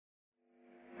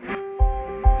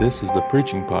This is the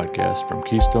preaching podcast from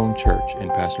Keystone Church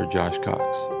and Pastor Josh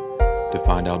Cox. To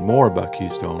find out more about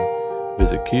Keystone,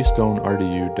 visit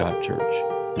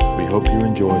keystonerdu.church. We hope you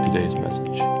enjoy today's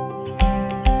message.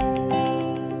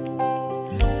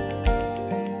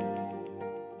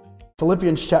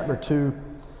 Philippians chapter 2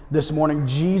 this morning,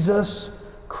 Jesus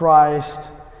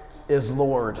Christ is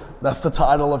Lord. That's the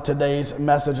title of today's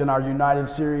message in our United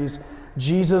series.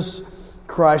 Jesus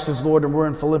Christ is Lord, and we're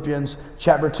in Philippians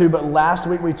chapter 2. But last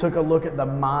week we took a look at the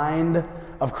mind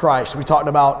of Christ. We talked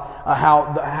about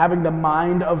how having the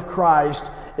mind of Christ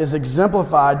is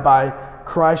exemplified by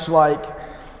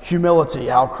Christ-like humility,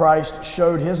 how Christ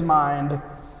showed his mind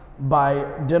by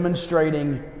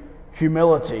demonstrating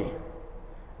humility.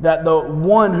 That the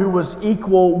one who was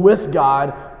equal with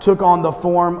God took on the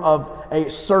form of a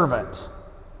servant.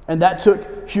 And that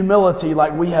took humility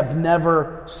like we have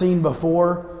never seen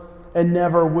before and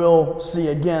never will see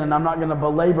again. And I'm not going to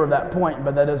belabor that point,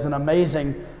 but that is an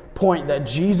amazing point that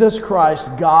Jesus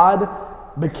Christ, God,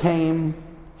 became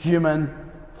human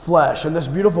flesh. And this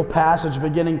beautiful passage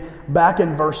beginning back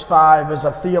in verse 5 is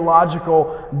a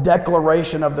theological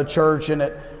declaration of the church, and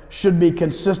it should be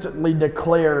consistently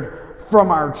declared from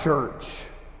our church.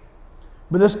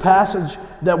 But this passage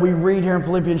that we read here in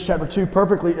Philippians chapter 2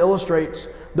 perfectly illustrates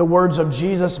the words of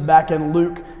Jesus back in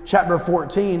Luke chapter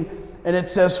 14. And it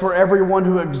says, "For everyone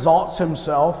who exalts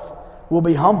himself will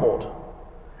be humbled,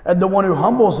 and the one who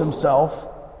humbles himself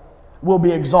will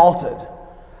be exalted."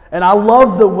 And I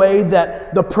love the way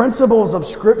that the principles of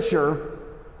Scripture,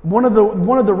 one of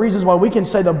the reasons why we can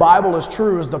say the Bible is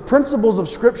true is the principles of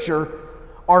Scripture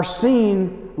are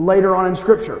seen later on in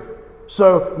Scripture.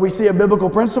 So we see a biblical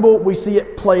principle, we see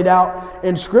it played out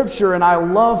in Scripture, and I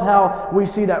love how we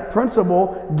see that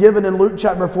principle given in Luke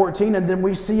chapter 14, and then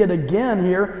we see it again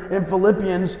here in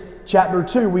Philippians chapter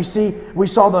 2. We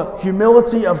saw the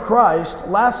humility of Christ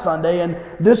last Sunday, and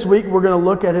this week we're going to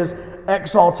look at his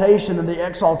exaltation and the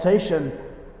exaltation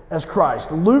as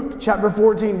Christ. Luke chapter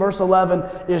 14 verse 11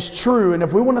 is true, and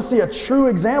if we want to see a true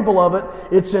example of it,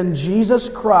 it's in Jesus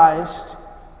Christ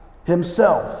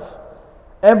himself.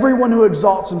 Everyone who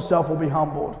exalts himself will be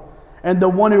humbled, and the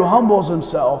one who humbles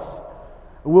himself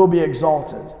will be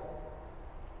exalted.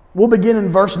 We'll begin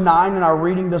in verse 9 in our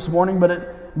reading this morning, but the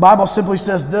Bible simply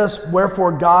says this: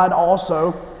 "Wherefore God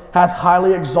also hath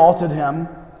highly exalted him,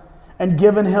 and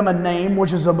given him a name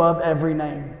which is above every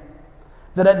name,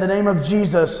 that at the name of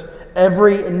Jesus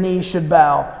every knee should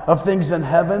bow, of things in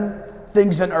heaven,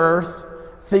 things in earth,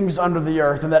 things under the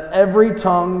earth, and that every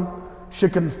tongue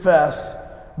should confess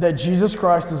that Jesus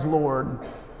Christ is Lord,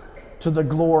 to the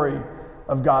glory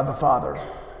of God the Father."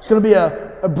 It's going to be an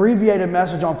abbreviated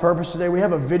message on purpose today. We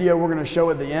have a video we're going to show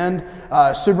at the end.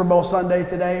 Super Bowl Sunday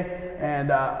today,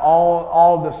 and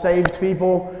all the saved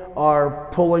people are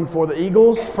pulling for the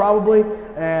Eagles, probably.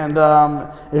 And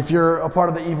if you're a part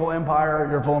of the evil empire,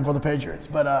 you're pulling for the Patriots.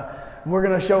 But we're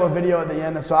going to show a video at the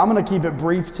end, and so I'm going to keep it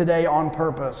brief today on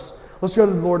purpose. Let's go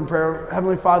to the Lord in prayer.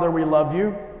 Heavenly Father, we love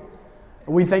you.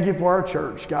 We thank you for our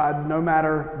church, God. No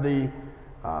matter the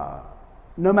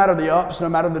ups, no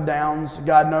matter the downs,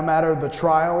 God, no matter the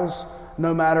trials,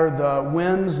 no matter the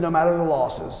wins, no matter the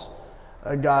losses,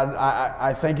 God,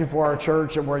 I thank you for our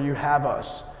church and where you have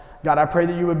us. God, I pray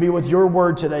that you would be with your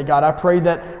word today, God. I pray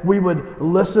that we would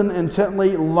listen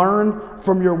intently, learn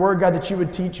from your word, God, that you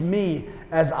would teach me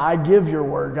as I give your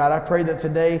word. God, I pray that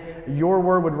today your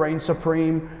word would reign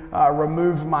supreme,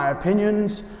 remove my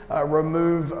opinions,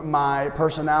 remove my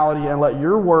personality, and let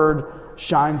your word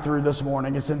shine through this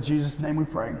morning. It's in Jesus' name we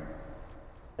pray.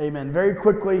 Amen. Very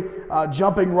quickly,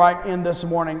 jumping right in this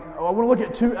morning, I want to look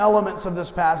at two elements of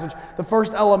this passage. The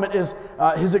first element is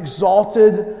his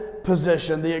exalted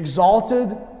position. The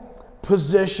exalted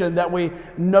position that we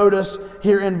notice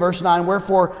here in verse 9.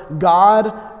 "Wherefore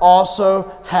God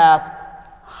also hath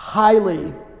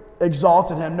highly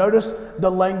exalted him." Notice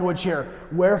the language here.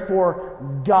 Wherefore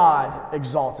God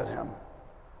exalted him.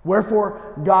 Wherefore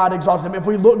God exalted him. If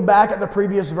we look back at the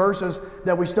previous verses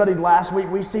that we studied last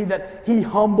week, we see that he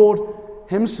humbled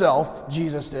himself,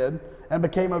 Jesus did, and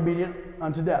became obedient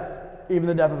unto death, even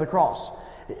the death of the cross.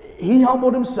 He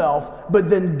humbled himself, but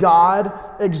then God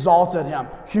exalted him.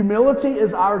 Humility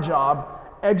is our job.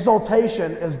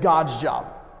 Exaltation is God's job.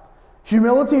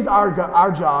 Humility is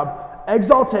our job.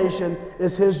 Exaltation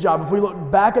is his job. If we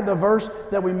look back at the verse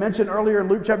that we mentioned earlier in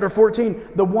Luke chapter 14,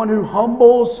 the one who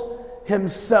humbles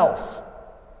himself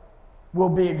will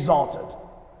be exalted.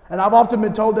 And I've often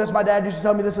been told this. My dad used to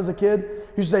tell me this as a kid.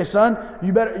 He used to say, "Son,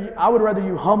 I would rather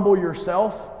you humble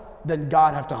yourself than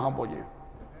God have to humble you."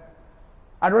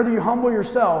 I'd rather you humble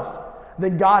yourself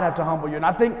then God have to humble you. And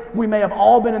I think we may have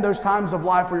all been in those times of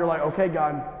life where you're like, okay,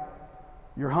 God,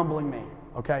 you're humbling me,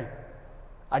 okay?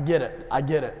 I get it.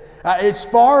 It's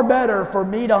far better for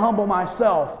me to humble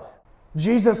myself.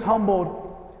 Jesus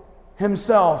humbled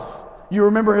himself. You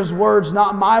remember his words,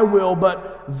 not my will,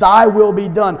 but thy will be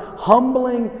done.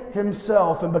 Humbling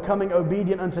himself and becoming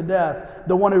obedient unto death.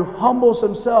 The one who humbles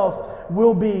himself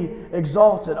will be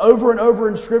exalted. Over and over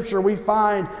in Scripture, we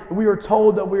are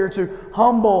told that we are to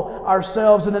humble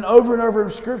ourselves. And then over and over in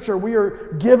Scripture, we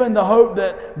are given the hope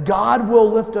that God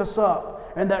will lift us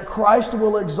up and that Christ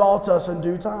will exalt us in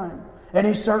due time. And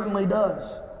he certainly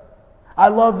does. I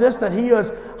love this, that he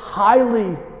is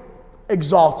highly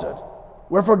exalted.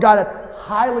 Wherefore God hath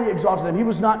highly exalted him. He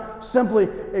was not simply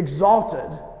exalted.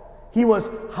 He was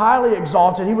highly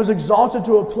exalted. He was exalted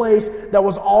to a place that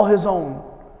was all his own.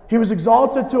 He was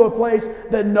exalted to a place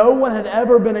that no one had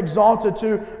ever been exalted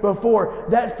to before.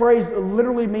 That phrase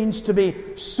literally means to be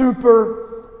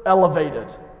super elevated.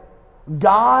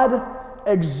 God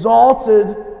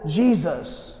exalted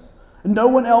Jesus. No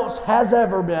one else has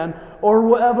ever been or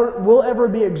will ever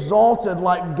be exalted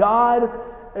like God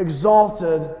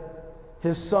exalted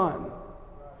his Son.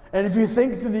 And if you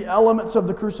think through the elements of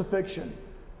the crucifixion,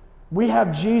 we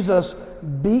have Jesus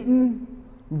beaten,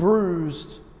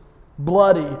 bruised,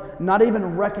 bloody, not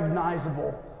even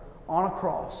recognizable on a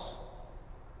cross.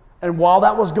 And while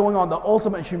that was going on, the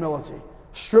ultimate humility,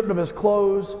 stripped of his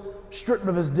clothes, stripped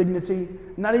of his dignity,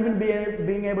 not even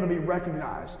being able to be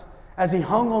recognized. As he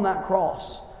hung on that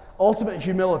cross, ultimate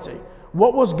humility.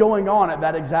 What was going on at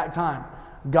that exact time?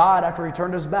 God, after he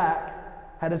turned his back,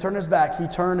 had to turn his back, he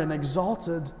turned and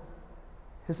exalted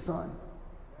his Son.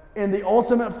 In the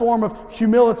ultimate form of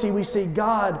humility, we see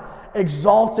God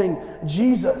exalting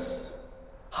Jesus,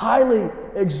 highly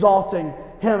exalting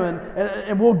him.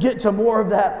 And we'll get to more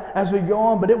of that as we go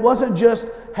on. But it wasn't just,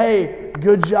 hey,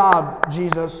 good job,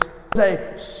 Jesus. It was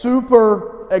a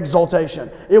super exaltation.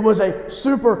 It was a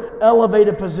super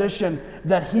elevated position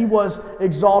that he was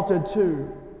exalted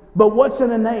to. But what's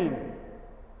in a name?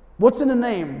 What's in a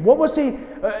name? What was he?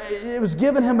 It was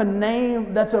given him a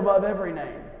name that's above every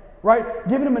name. Right?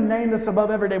 Giving him a name that's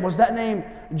above every name. Was that name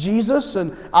Jesus?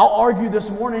 And I'll argue this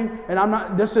morning, and I'm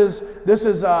not, this is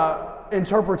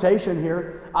interpretation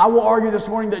here. I will argue this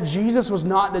morning that Jesus was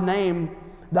not the name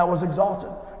that was exalted.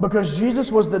 Because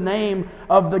Jesus was the name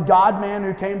of the God-man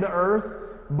who came to earth,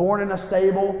 born in a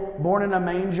stable, born in a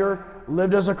manger,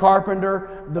 lived as a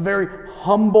carpenter. The very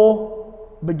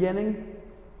humble beginning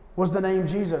was the name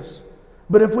Jesus.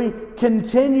 But if we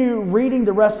continue reading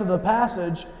the rest of the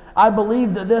passage, I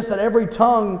believe that every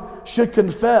tongue should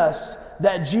confess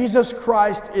that Jesus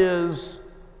Christ is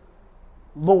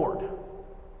Lord.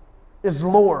 Is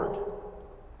Lord.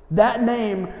 That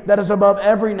name that is above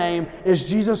every name is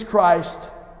Jesus Christ,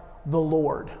 the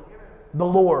Lord. The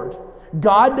Lord.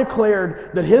 God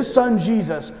declared that his Son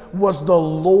Jesus was the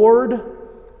Lord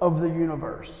of the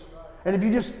universe. And if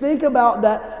you just think about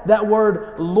that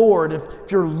word Lord, if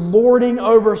you're lording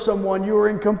over someone, you are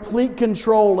in complete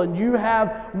control and you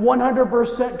have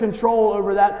 100% control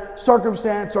over that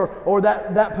circumstance or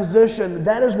that position.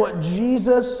 That is what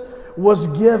Jesus was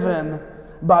given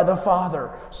by the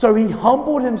Father. So he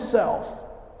humbled himself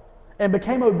and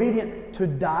became obedient to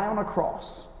die on a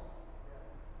cross.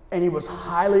 And he was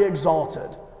highly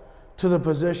exalted to the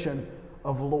position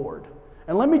of Lord.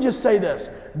 And let me just say this,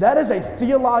 that is a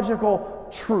theological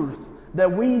truth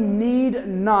that we need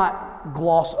not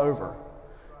gloss over.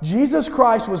 Jesus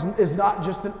Christ is not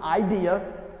just an idea.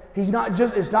 It's not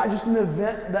just an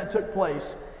event that took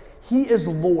place. He is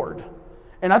Lord.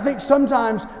 And I think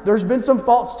sometimes there's been some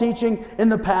false teaching in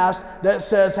the past that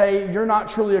says, hey, you're not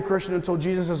truly a Christian until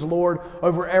Jesus is Lord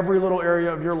over every little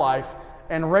area of your life.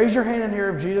 And raise your hand in here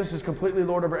if Jesus is completely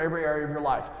Lord over every area of your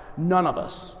life. None of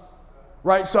us.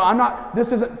 Right? So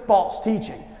this isn't false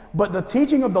teaching. But the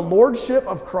teaching of the Lordship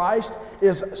of Christ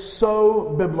is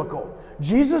so biblical.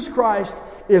 Jesus Christ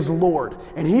is Lord.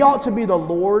 And he ought to be the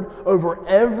Lord over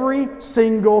every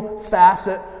single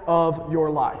facet of your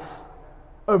life.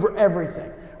 Over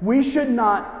everything. We should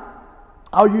not,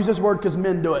 I'll use this word because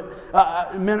men do it.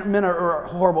 Men are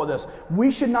horrible at this.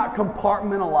 We should not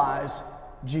compartmentalize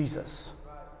Jesus.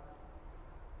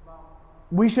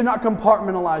 We should not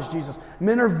compartmentalize Jesus.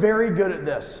 Men are very good at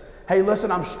this. Hey,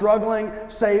 listen, I'm struggling.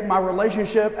 Say my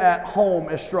relationship at home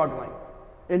is struggling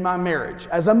in my marriage.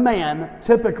 As a man,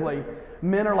 typically,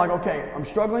 men are like, okay, I'm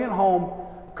struggling at home,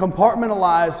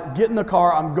 compartmentalize, get in the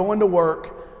car, I'm going to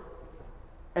work.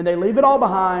 And they leave it all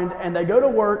behind and they go to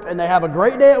work and they have a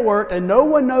great day at work and no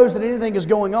one knows that anything is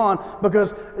going on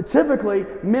because typically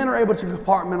men are able to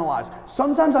compartmentalize.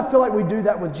 Sometimes I feel like we do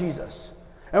that with Jesus.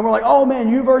 And we're like, oh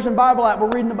man, YouVersion Bible app, we're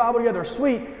reading the Bible together.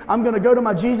 Sweet. I'm going to go to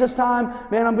my Jesus time.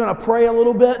 Man, I'm going to pray a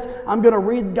little bit. I'm going to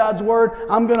read God's Word.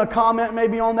 I'm going to comment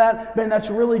maybe on that. Man, that's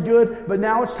really good. But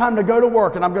now it's time to go to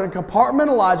work. And I'm going to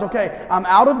compartmentalize. Okay, I'm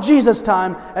out of Jesus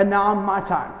time and now I'm my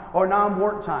time. Or now I'm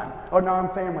work time. Or now I'm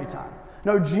family time.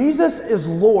 No, Jesus is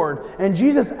Lord. And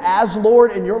Jesus as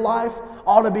Lord in your life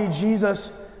ought to be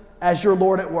Jesus as your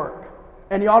Lord at work.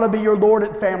 And He ought to be your Lord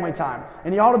at family time.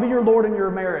 And He ought to be your Lord in your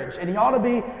marriage. And He ought to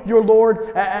be your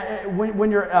Lord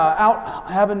when you're out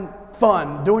having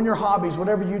fun, doing your hobbies,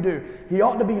 whatever you do. He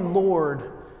ought to be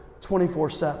Lord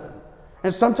 24/7.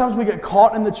 And sometimes we get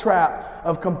caught in the trap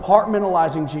of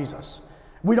compartmentalizing Jesus.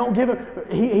 We don't give Him,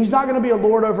 He's not going to be a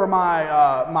Lord over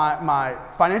my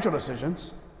financial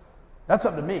decisions. That's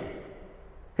up to me.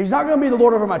 He's not going to be the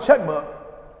Lord over my checkbook.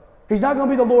 He's not going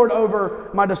to be the Lord over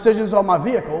my decisions on my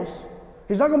vehicles.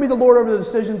 He's not going to be the Lord over the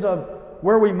decisions of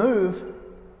where we move.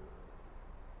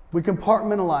 We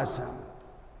compartmentalize Him.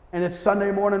 And it's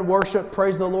Sunday morning worship,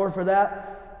 praise the Lord for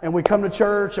that. And we come to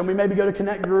church and we maybe go to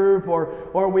Connect Group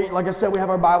or we, like I said, we have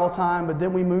our Bible time, but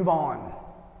then we move on.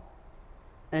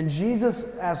 And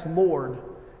Jesus as Lord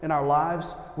in our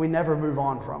lives, we never move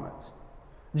on from it.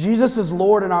 Jesus is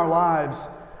Lord in our lives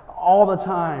all the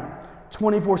time.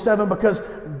 24/7, because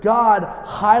God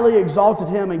highly exalted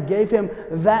Him and gave Him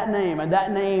that name, and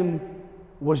that name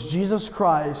was Jesus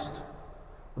Christ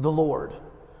the Lord.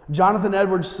 Jonathan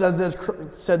Edwards said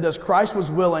this, Christ was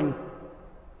willing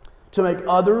to make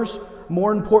others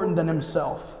more important than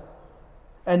Himself.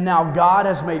 And now God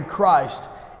has made Christ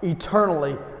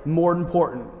eternally more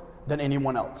important than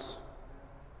anyone else.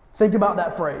 Think about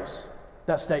that phrase,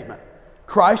 that statement.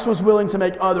 Christ was willing to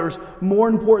make others more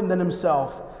important than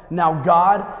Himself. Now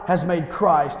God has made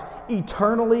Christ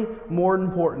eternally more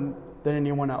important than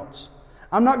anyone else.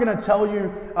 I'm not going to tell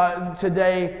you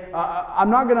today, I'm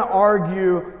not going to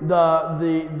argue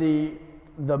the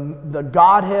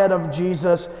Godhead of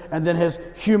Jesus and then His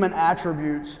human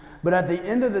attributes. But at the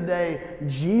end of the day,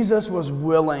 Jesus was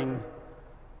willing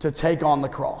to take on the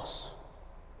cross.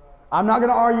 I'm not going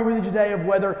to argue with you today of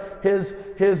whether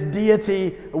his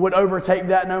deity would overtake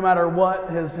that no matter what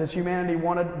his humanity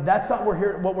wanted. That's not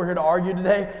what we're here to argue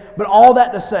today. But all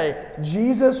that to say,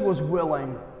 Jesus was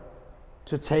willing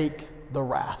to take the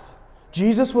wrath.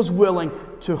 Jesus was willing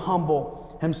to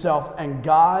humble Himself. And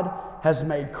God has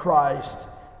made Christ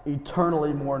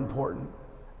eternally more important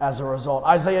as a result.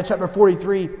 Isaiah chapter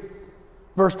 43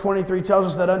 Verse 23 tells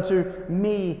us that unto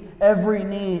me every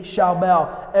knee shall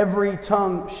bow, every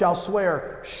tongue shall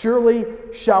swear. Surely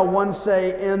shall one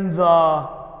say, in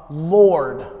the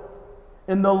Lord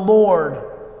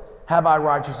have I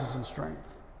righteousness and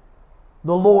strength.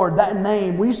 The Lord, that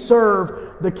name, we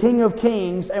serve the King of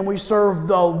Kings and we serve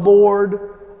the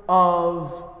Lord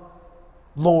of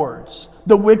Lords.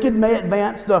 The wicked may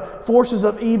advance, the forces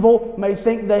of evil may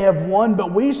think they have won,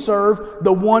 but we serve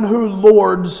the one who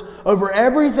lords over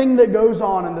everything that goes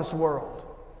on in this world.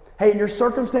 Hey, and your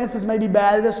circumstances may be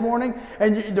bad this morning,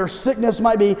 and their sickness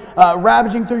might be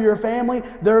ravaging through your family.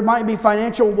 There might be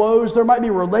financial woes. There might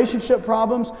be relationship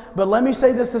problems. But let me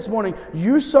say this morning.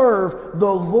 You serve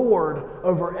the Lord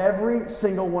over every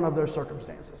single one of those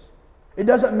circumstances. It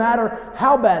doesn't matter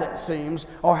how bad it seems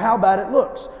or how bad it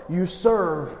looks. You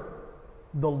serve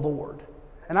the Lord.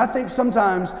 And I think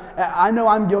sometimes, I know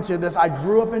I'm guilty of this. I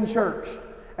grew up in church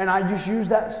and I just use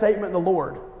that statement, the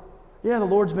Lord. Yeah, the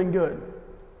Lord's been good.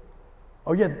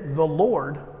 Oh yeah, the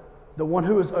Lord, the one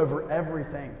who is over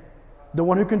everything, the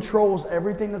one who controls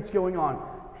everything that's going on,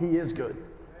 He is good.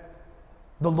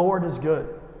 The Lord is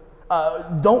good.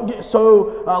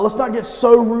 Let's not get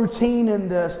so routine in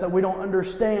this that we don't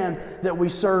understand that we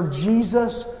serve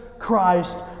Jesus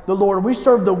Christ the Lord. We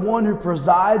serve the one who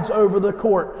presides over the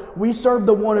court. We serve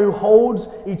the one who holds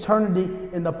eternity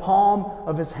in the palm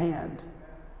of His hand.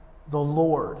 The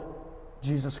Lord,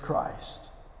 Jesus Christ.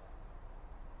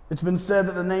 It's been said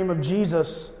that the name of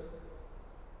Jesus,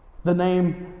 the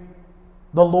name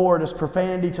the Lord, is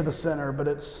profanity to the sinner, but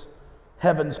it's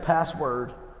heaven's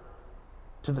password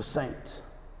to the saint.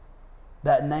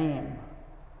 That name,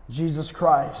 Jesus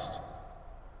Christ,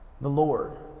 the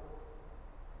Lord.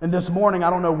 And this morning, I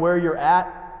don't know where you're at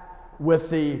with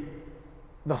the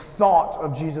thought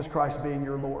of Jesus Christ being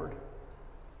your Lord.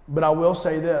 But I will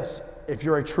say this, if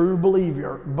you're a true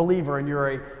believer and you're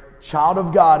a child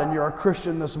of God and you're a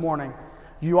Christian this morning,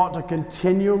 you ought to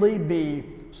continually be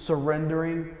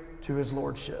surrendering to His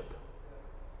Lordship.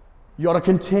 You ought to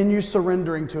continue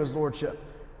surrendering to His Lordship.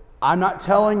 I'm not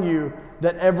telling you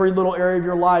that every little area of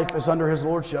your life is under His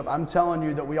Lordship. I'm telling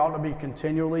you that we ought to be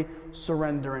continually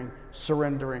surrendering.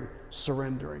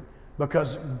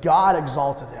 Because God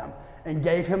exalted Him and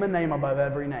gave him a name above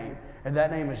every name. And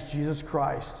that name is Jesus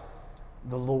Christ,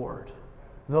 the Lord.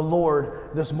 The Lord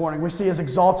this morning. We see his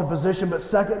exalted position, but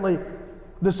secondly,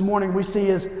 this morning we see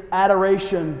his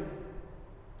adoration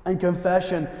and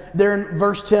confession. There in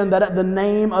verse 10, that at the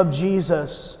name of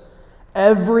Jesus,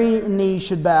 every knee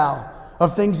should bow,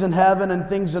 of things in heaven and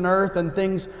things in earth and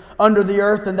things under the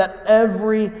earth, and that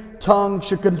every tongue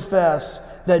should confess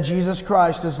that Jesus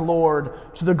Christ is Lord,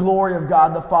 to the glory of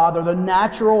God the Father. The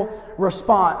natural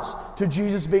response to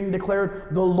Jesus being declared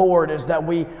the Lord is that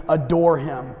we adore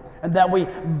him and that we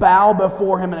bow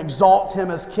before him and exalt him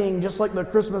as King, just like the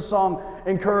Christmas song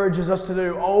encourages us to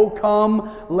do. Oh,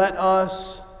 come, let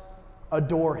us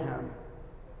adore him.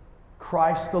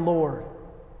 Christ the Lord.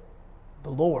 The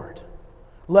Lord.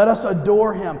 Let us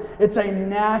adore him. It's a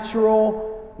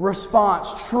natural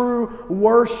response. True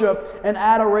worship and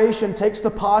adoration takes the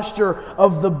posture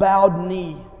of the bowed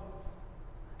knee.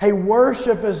 Hey,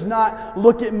 worship is not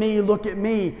look at me, look at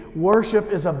me.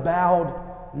 Worship is a bowed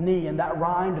knee. And that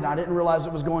rhymed, and I didn't realize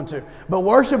it was going to. But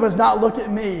worship is not look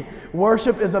at me.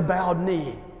 Worship is a bowed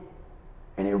knee.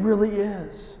 And it really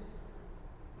is.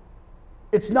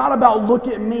 It's not about look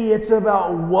at me. It's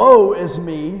about woe is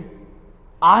me.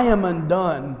 I am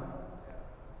undone.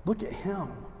 Look at him.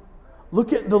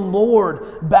 Look at the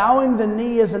Lord. Bowing the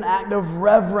knee is an act of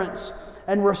reverence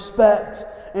and respect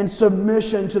and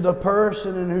submission to the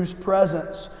person in whose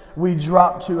presence we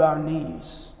drop to our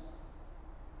knees.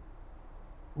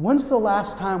 When's the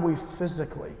last time we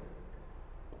physically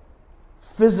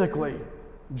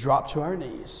dropped to our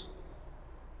knees,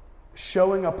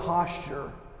 showing a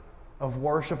posture of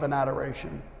worship and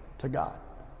adoration to God?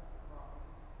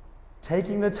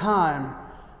 Taking the time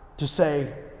to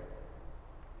say,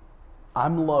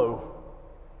 I'm low.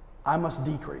 I must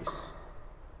decrease.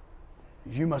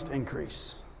 You must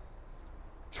increase.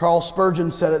 Charles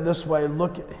Spurgeon said it this way,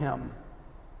 look at him.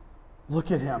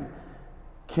 Look at him.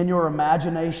 Can your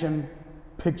imagination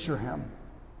picture him?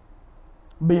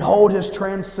 Behold his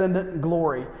transcendent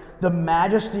glory. The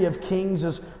majesty of kings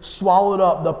is swallowed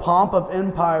up. The pomp of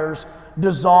empires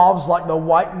dissolves like the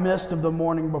white mist of the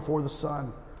morning before the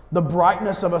sun. The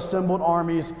brightness of assembled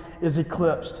armies is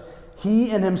eclipsed.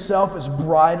 He in himself is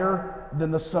brighter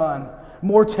than the sun,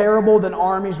 more terrible than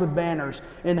armies with banners.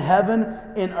 In heaven,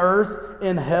 in earth,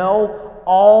 in hell,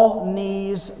 all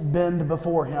knees bend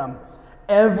before him.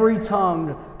 Every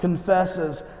tongue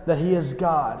confesses that he is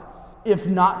God. If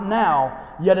not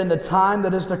now, yet in the time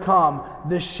that is to come,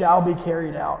 this shall be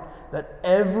carried out, that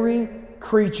every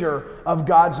creature of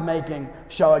God's making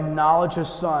shall acknowledge his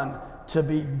Son to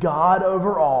be God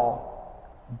over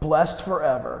all, blessed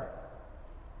forever.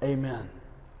 Amen.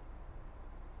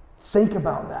 Think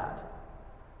about that.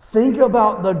 Think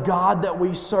about the God that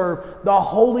we serve, the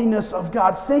holiness of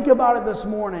God. Think about it this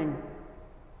morning.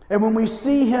 And when we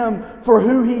see him for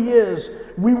who he is,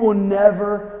 we will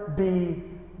never be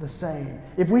the same.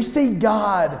 If we see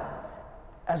God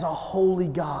as a holy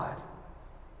God,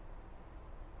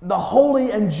 the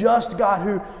holy and just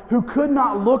God who could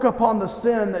not look upon the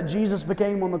sin that Jesus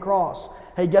became on the cross.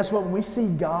 Hey, guess what? When we see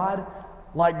God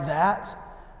like that,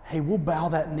 hey, we'll bow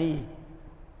that knee.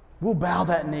 We'll bow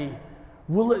that knee.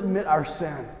 We'll admit our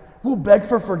sin. We'll beg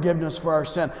for forgiveness for our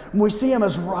sin. When we see him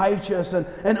as righteous and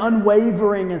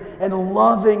unwavering and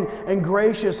loving and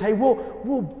gracious, hey,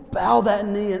 we'll bow that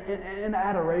knee in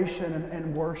adoration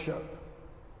and worship.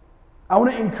 I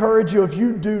want to encourage you, if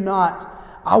you do not,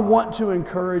 I want to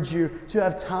encourage you to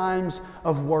have times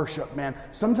of worship, man.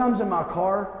 Sometimes in my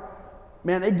car,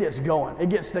 man, it gets going. It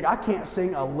gets thick. I can't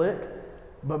sing a lick,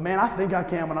 but man, I think I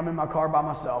can when I'm in my car by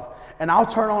myself. And I'll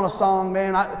turn on a song,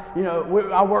 man.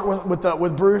 I work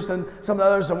with Bruce and some of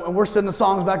the others, and we're sending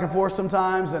songs back and forth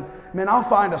sometimes. And man, I'll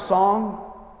find a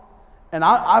song, and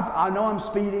I know I'm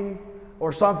speeding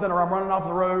or something, or I'm running off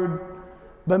the road.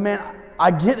 But man,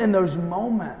 I get in those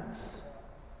moments.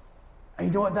 And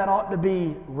you know what? That ought to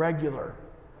be regular.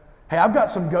 Hey, I've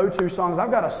got some go-to songs. I've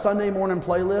got a Sunday morning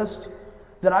playlist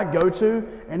that I go to,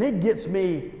 and it gets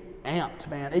me amped,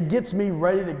 man. It gets me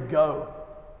ready to go.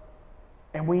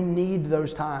 And we need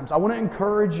those times. I want to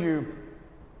encourage you,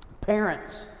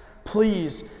 parents,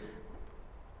 please.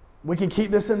 We can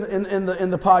keep this in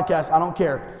the podcast. I don't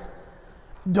care.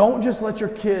 Don't just let your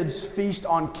kids feast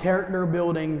on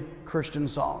character-building Christian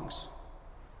songs.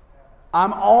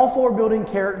 I'm all for building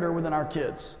character within our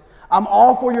kids. I'm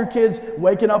all for your kids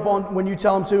waking up on when you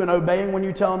tell them to and obeying when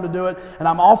you tell them to do it. And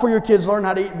I'm all for your kids learning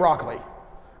how to eat broccoli.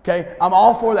 Okay? I'm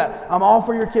all for that. I'm all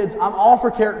for your kids. I'm all for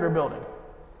character building.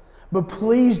 But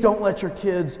please don't let your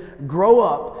kids grow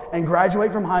up and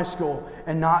graduate from high school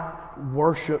and not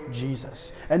worship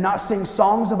Jesus and not sing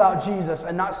songs about Jesus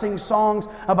and not sing songs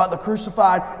about the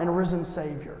crucified and risen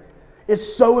Savior.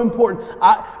 It's so important.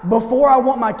 Before I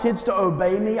want my kids to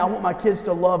obey me, I want my kids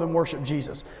to love and worship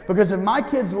Jesus. Because if my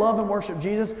kids love and worship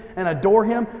Jesus and adore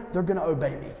Him, they're going to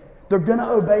obey me. They're going to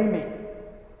obey me.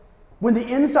 When the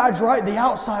inside's right, the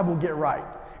outside will get right.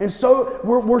 And so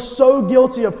we're so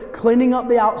guilty of cleaning up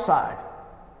the outside.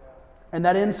 And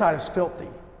that inside is filthy.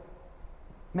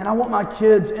 Man, I want my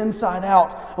kids inside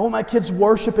out. I want my kids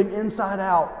worshiping inside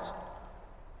out.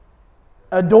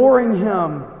 Adoring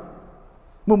Him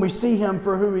when we see Him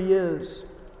for who He is.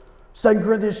 2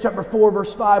 Corinthians chapter 4,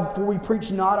 verse 5, for we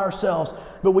preach not ourselves,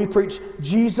 but we preach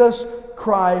Jesus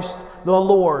Christ the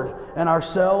Lord, and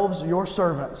ourselves your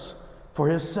servants for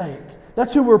His sake.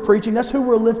 That's who we're preaching. That's who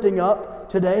we're lifting up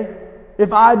today.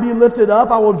 If I be lifted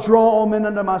up, I will draw all men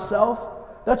unto myself.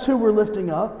 That's who we're lifting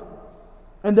up.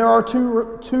 And there are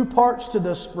two parts to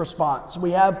this response.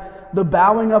 We have the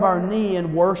bowing of our knee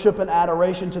in worship and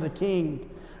adoration to the King.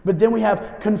 But then we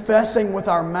have confessing with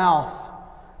our mouth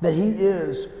that He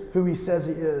is who He says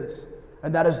He is.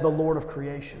 And that is the Lord of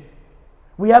creation.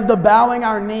 We have the bowing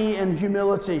our knee in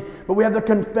humility, but we have the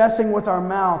confessing with our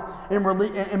mouth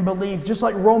in belief. Just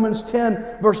like Romans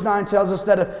 10 verse 9 tells us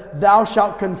that if thou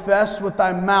shalt confess with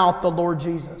thy mouth the Lord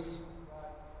Jesus.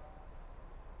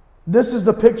 This is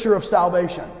the picture of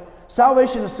salvation.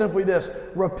 Salvation is simply this: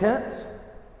 repent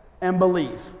and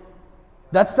believe.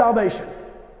 That's salvation.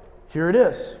 Here it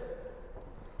is.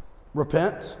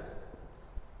 Repent,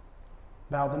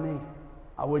 bow the knee.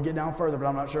 I would get down further, but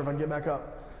I'm not sure if I can get back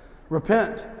up.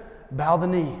 Repent, bow the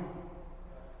knee,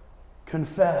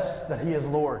 confess that He is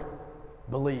Lord,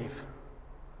 believe.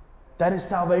 That is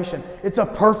salvation. It's a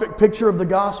perfect picture of the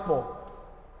gospel.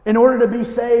 In order to be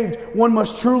saved, one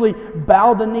must truly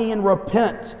bow the knee and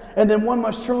repent, and then one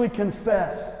must truly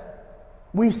confess.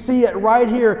 We see it right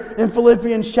here in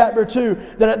Philippians chapter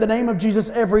 2, that at the name of Jesus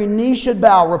every knee should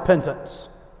bow, repentance.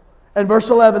 And verse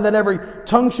 11, that every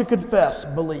tongue should confess,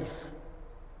 belief.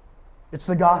 It's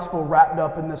the gospel wrapped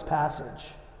up in this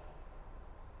passage.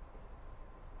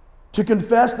 To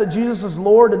confess that Jesus is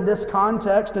Lord in this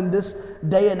context, in this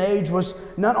day and age, was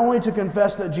not only to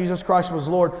confess that Jesus Christ was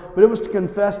Lord, but it was to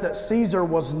confess that Caesar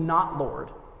was not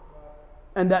Lord.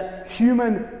 And that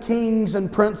human kings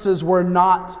and princes were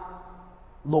not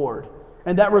Lord.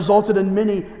 And that resulted in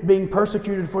many being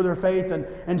persecuted for their faith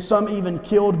and some even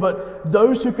killed. But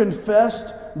those who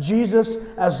confessed Jesus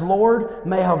as Lord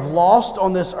may have lost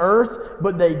on this earth,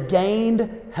 but they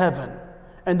gained heaven.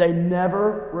 And they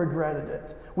never regretted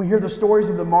it. We hear the stories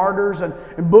of the martyrs, and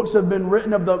books have been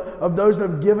written of those that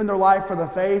have given their life for the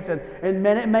faith. And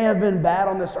man, it may have been bad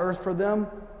on this earth for them,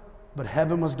 but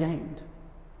heaven was gained.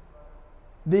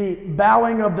 The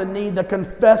bowing of the knee, the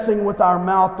confessing with our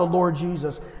mouth the Lord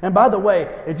Jesus. And by the way,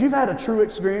 if you've had a true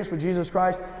experience with Jesus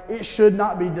Christ, it should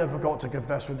not be difficult to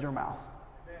confess with your mouth.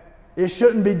 It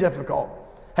shouldn't be difficult.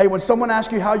 Hey, when someone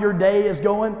asks you how your day is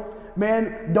going,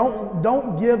 man,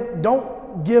 don't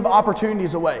give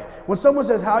opportunities away. When someone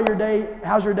says, how's your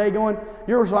day going?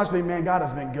 Your response to be, man, God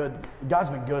has been good. God's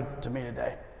been good to me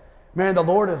today. Man, the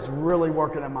Lord is really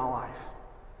working in my life.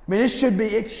 I mean,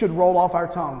 it should roll off our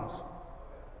tongues.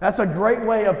 That's a great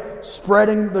way of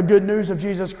spreading the good news of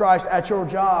Jesus Christ at your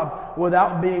job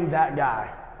without being that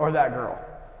guy or that girl,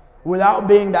 without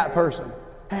being that person.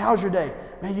 Hey, how's your day?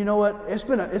 Man, you know what? It's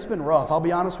been rough. I'll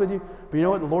be honest with you, but you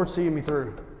know what? The Lord's seeing me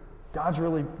through. God's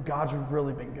really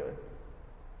been good.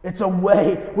 It's a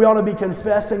way we ought to be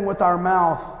confessing with our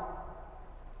mouth.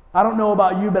 I don't know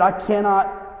about you, but I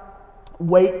cannot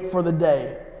wait for the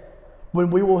day when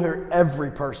we will hear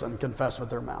every person confess with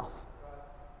their mouth.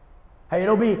 Hey,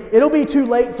 it'll be too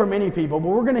late for many people, but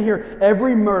we're going to hear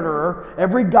every murderer,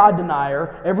 every God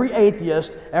denier, every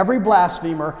atheist, every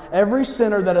blasphemer, every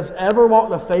sinner that has ever walked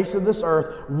the face of this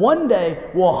earth, one day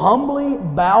will humbly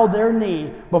bow their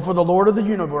knee before the Lord of the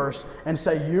universe and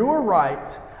say, you were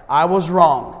right, I was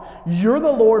wrong. You're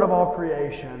the Lord of all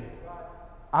creation.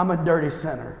 I'm a dirty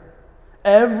sinner.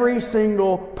 Every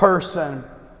single person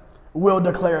will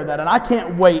declare that, and I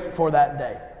can't wait for that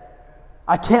day.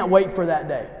 I can't wait for that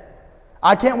day.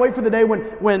 I can't wait for the day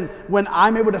when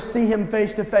I'm able to see Him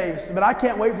face to face. But I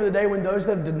can't wait for the day when those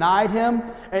that have denied Him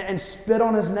and spit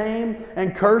on His name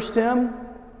and cursed Him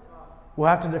will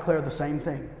have to declare the same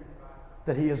thing,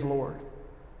 that He is Lord.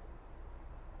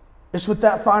 It's with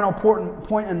that final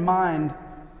point in mind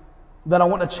that I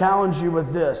want to challenge you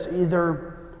with this.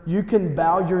 Either you can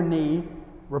bow your knee,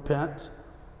 repent,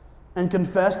 and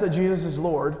confess that Jesus is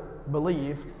Lord,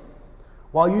 believe,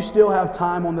 while you still have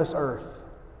time on this earth.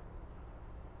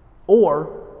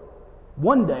 Or,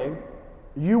 one day,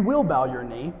 you will bow your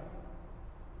knee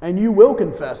and you will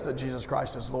confess that Jesus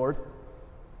Christ is Lord.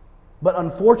 But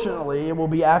unfortunately, it will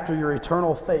be after your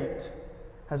eternal fate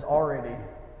has already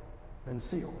been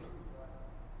sealed.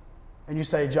 And you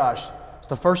say, Josh, it's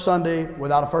the first Sunday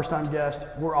without a first-time guest.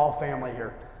 We're all family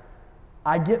here.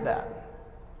 I get that.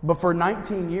 But for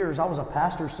 19 years, I was a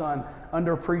pastor's son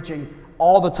under preaching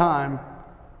all the time,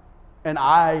 and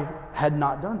I had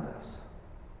not done this.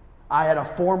 I had a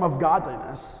form of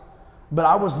godliness, but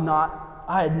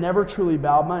I had never truly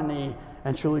bowed my knee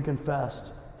and truly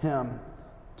confessed Him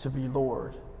to be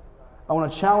Lord. I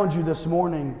want to challenge you this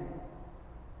morning.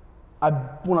 I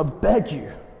want to beg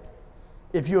you,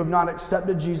 if you have not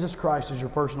accepted Jesus Christ as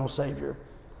your personal Savior,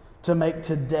 to make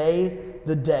today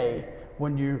the day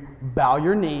when you bow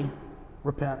your knee,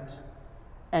 repent,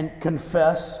 and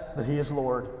confess that He is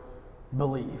Lord.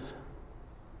 Believe.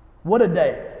 What a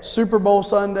day. Super Bowl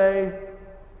Sunday,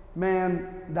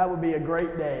 man, that would be a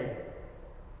great day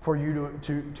for you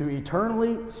to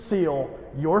eternally seal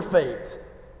your fate,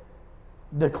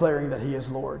 declaring that He is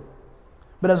Lord.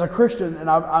 But as a Christian, and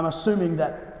I'm assuming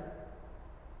that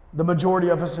the majority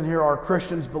of us in here are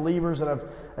Christians, believers that have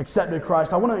accepted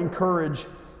Christ, I want to encourage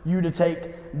you to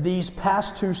take these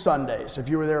past 2 Sundays, if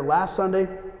you were there last Sunday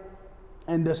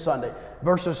and this Sunday,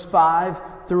 verses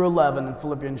 5 through 11 in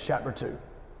Philippians chapter 2.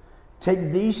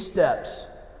 Take these steps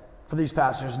for these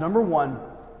passages. Number 1,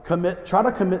 try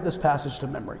to commit this passage to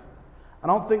memory. I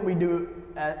don't think we do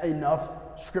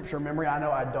enough scripture memory. I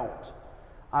know I don't.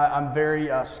 I'm very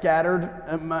scattered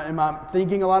in my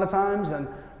thinking a lot of times, and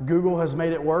Google has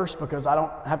made it worse because I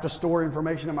don't have to store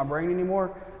information in my brain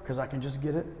anymore because I can just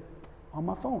get it on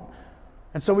my phone.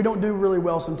 And so we don't do really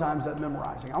well sometimes at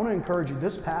memorizing. I want to encourage you,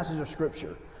 this passage of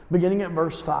Scripture, beginning at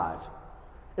verse 5,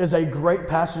 is a great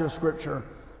passage of Scripture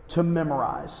to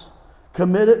memorize.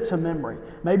 Commit it to memory.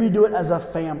 Maybe do it as a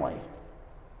family.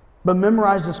 But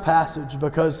memorize this passage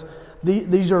because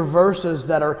these are verses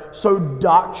that are so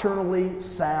doctrinally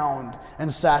sound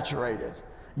and saturated,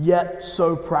 yet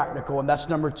so practical. And that's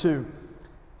number 2.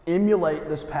 Emulate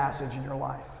this passage in your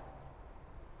life.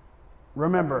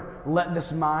 Remember, let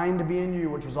this mind be in you,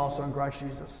 which was also in Christ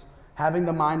Jesus. Having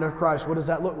the mind of Christ, what does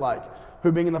that look like?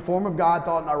 Who being in the form of God,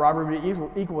 thought not robbery to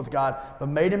be equal with God, but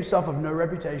made himself of no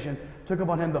reputation, took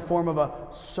upon him the form of a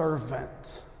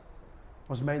servant,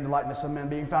 was made in the likeness of men.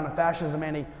 Being found in fashion as a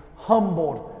man, he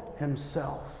humbled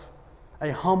himself.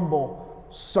 A humble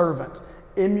servant.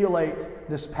 Emulate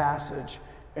this passage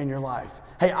in your life.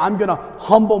 Hey, I'm going to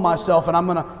humble myself and I'm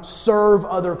going to serve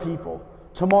other people.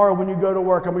 Tomorrow when you go to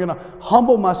work, I'm going to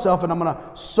humble myself and I'm going to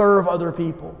serve other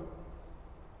people.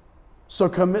 So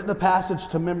commit the passage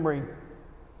to memory.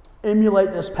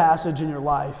 Emulate this passage in your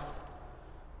life.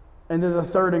 And then the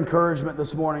third encouragement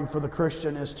this morning for the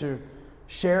Christian is to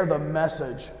share the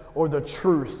message or the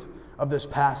truth of this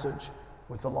passage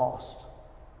with the lost.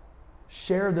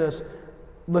 Share this.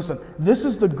 Listen, this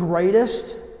is the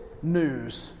greatest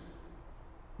news.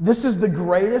 This is the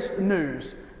greatest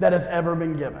news that has ever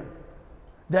been given.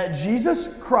 That Jesus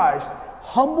Christ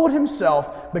humbled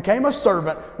himself, became a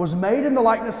servant, was made in the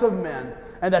likeness of men,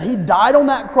 and that he died on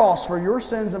that cross for your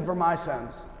sins and for my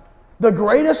sins. The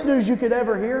greatest news you could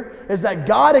ever hear is that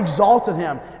God exalted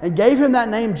him and gave him that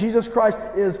name. Jesus Christ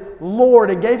is Lord,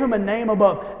 and gave him a name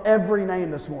above every name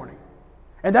this morning.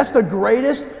 And that's the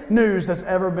greatest news that's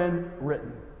ever been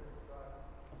written.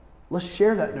 Let's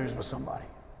share that news with somebody.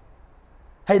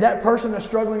 Hey, that person that's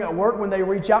struggling at work, when they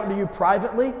reach out to you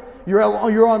privately, you're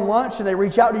on lunch and they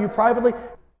reach out to you privately,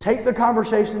 take the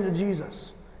conversation to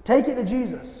Jesus. Take it to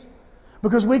Jesus.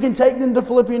 Because we can take them to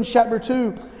Philippians chapter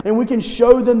 2 and we can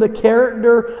show them the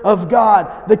character of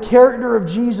God, the character of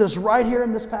Jesus right here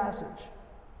in this passage.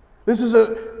 This is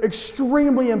an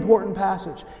extremely important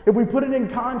passage. If we put it in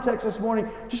context this morning,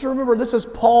 just remember this is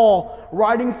Paul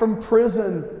writing from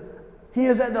prison. He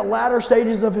is at the latter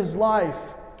stages of his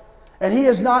life. And he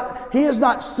is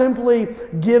not simply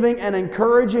giving an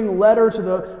encouraging letter to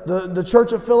the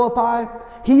church of Philippi.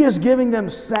 He is giving them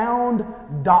sound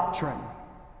doctrine.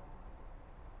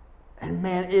 And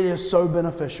man, it is so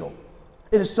beneficial.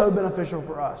 It is so beneficial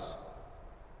for us.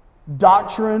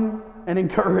 Doctrine and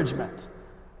encouragement.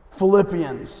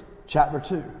 Philippians chapter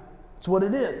 2. It's what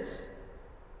it is.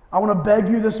 I want to beg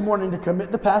you this morning to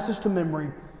commit the passage to memory,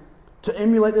 to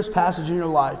emulate this passage in your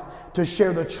life, to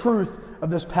share the truth of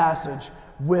this passage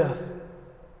with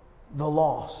the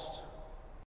lost.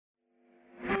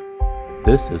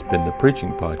 This has been the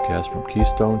preaching podcast from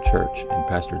Keystone Church and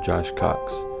Pastor Josh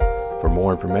Cox. For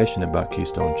more information about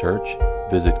Keystone Church,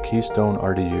 visit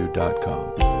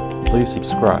KeystoneRDU.com. Please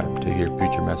subscribe to hear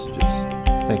future messages.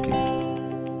 Thank you.